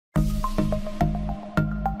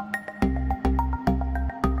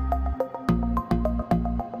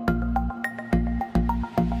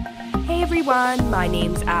everyone, my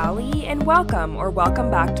name's Allie and welcome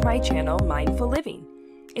back to my channel, Mindful Living.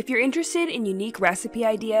 If you're interested in unique recipe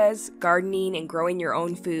ideas, gardening and growing your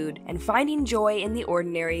own food, and finding joy in the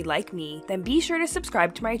ordinary like me, then be sure to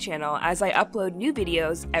subscribe to my channel as I upload new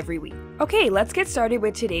videos every week. Okay, let's get started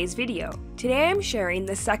with today's video. Today I'm sharing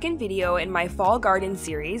the second video in my fall garden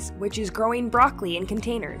series, which is growing broccoli in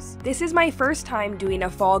containers. This is my first time doing a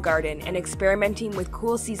fall garden and experimenting with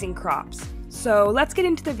cool season crops. So let's get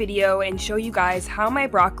into the video and show you guys how my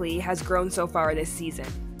broccoli has grown so far this season.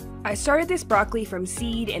 I started this broccoli from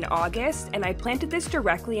seed in August and I planted this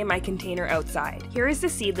directly in my container outside. Here is the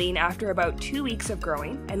seedling after about 2 weeks of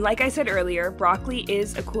growing, and like I said earlier, broccoli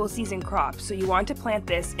is a cool season crop, so you want to plant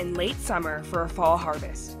this in late summer for a fall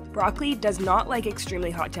harvest. Broccoli does not like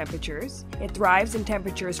extremely hot temperatures. It thrives in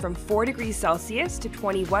temperatures from 4 degrees Celsius to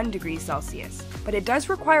 21 degrees Celsius. But it does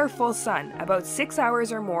require full sun, about 6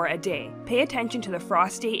 hours or more a day. Pay attention to the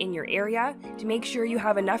frost state in your area to make sure you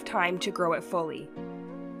have enough time to grow it fully.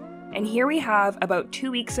 And here we have about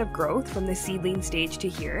 2 weeks of growth from the seedling stage to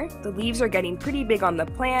here. The leaves are getting pretty big on the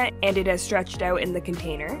plant and it has stretched out in the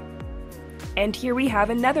container. And here we have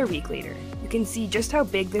another week later. You can see just how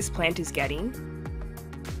big this plant is getting.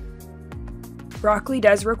 Broccoli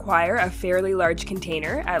does require a fairly large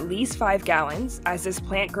container, at least 5 gallons, as this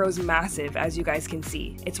plant grows massive, as you guys can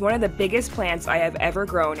see. It's one of the biggest plants I have ever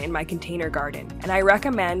grown in my container garden, and I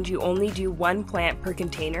recommend you only do 1 plant per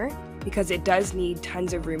container because it does need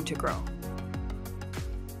tons of room to grow.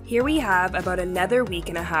 Here we have about another week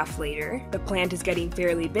and a half later. The plant is getting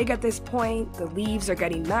fairly big at this point, the leaves are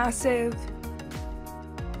getting massive.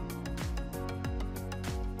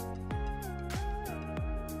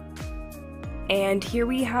 And here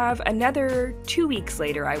we have another 2 weeks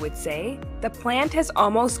later, I would say. The plant has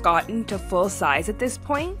almost gotten to full size at this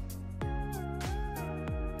point.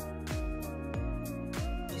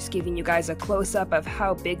 Just giving you guys a close-up of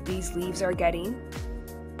how big these leaves are getting.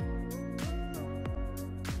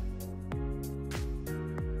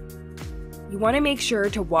 You want to make sure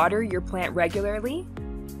to water your plant regularly.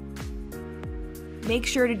 Make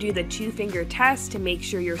sure to do the 2-finger test to make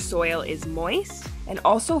sure your soil is moist. And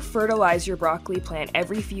also fertilize your broccoli plant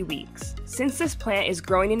every few weeks. Since this plant is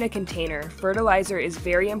growing in a container, fertilizer is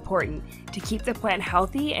very important to keep the plant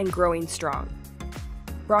healthy and growing strong.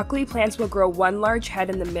 Broccoli plants will grow 1 large head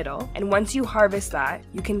in the middle, and once you harvest that,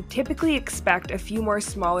 you can typically expect a few more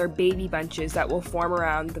smaller baby bunches that will form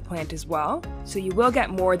around the plant as well, so you will get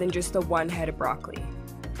more than just the 1 head of broccoli.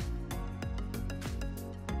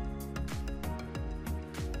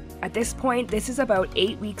 At this point, this is about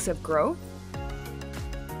 8 weeks of growth.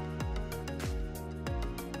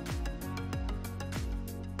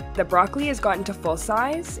 The broccoli has gotten to full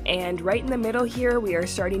size, and right in the middle here we are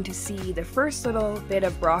starting to see the first little bit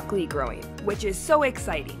of broccoli growing, which is so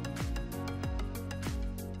exciting.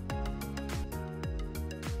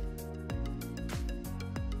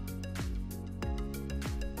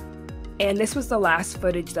 And this was the last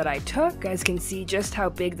footage that I took, as you can see just how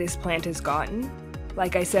big this plant has gotten.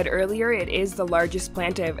 Like I said earlier, it is the largest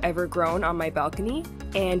plant I've ever grown on my balcony.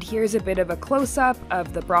 And here's a bit of a close-up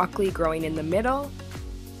of the broccoli growing in the middle.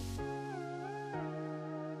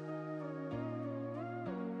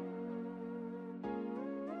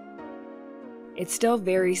 It's still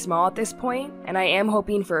very small at this point, and I am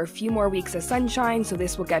hoping for a few more weeks of sunshine so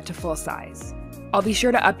this will get to full size. I'll be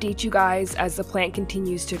sure to update you guys as the plant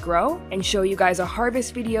continues to grow and show you guys a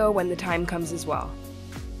harvest video when the time comes as well.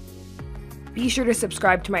 Be sure to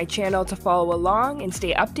subscribe to my channel to follow along and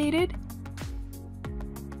stay updated.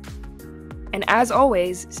 And as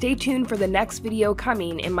always, stay tuned for the next video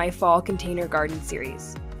coming in my fall container garden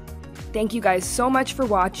series. Thank you guys so much for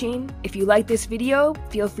watching. If you like this video,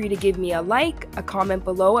 feel free to give me a like, a comment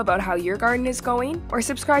below about how your garden is going, or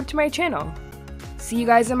subscribe to my channel. See you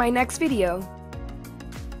guys in my next video.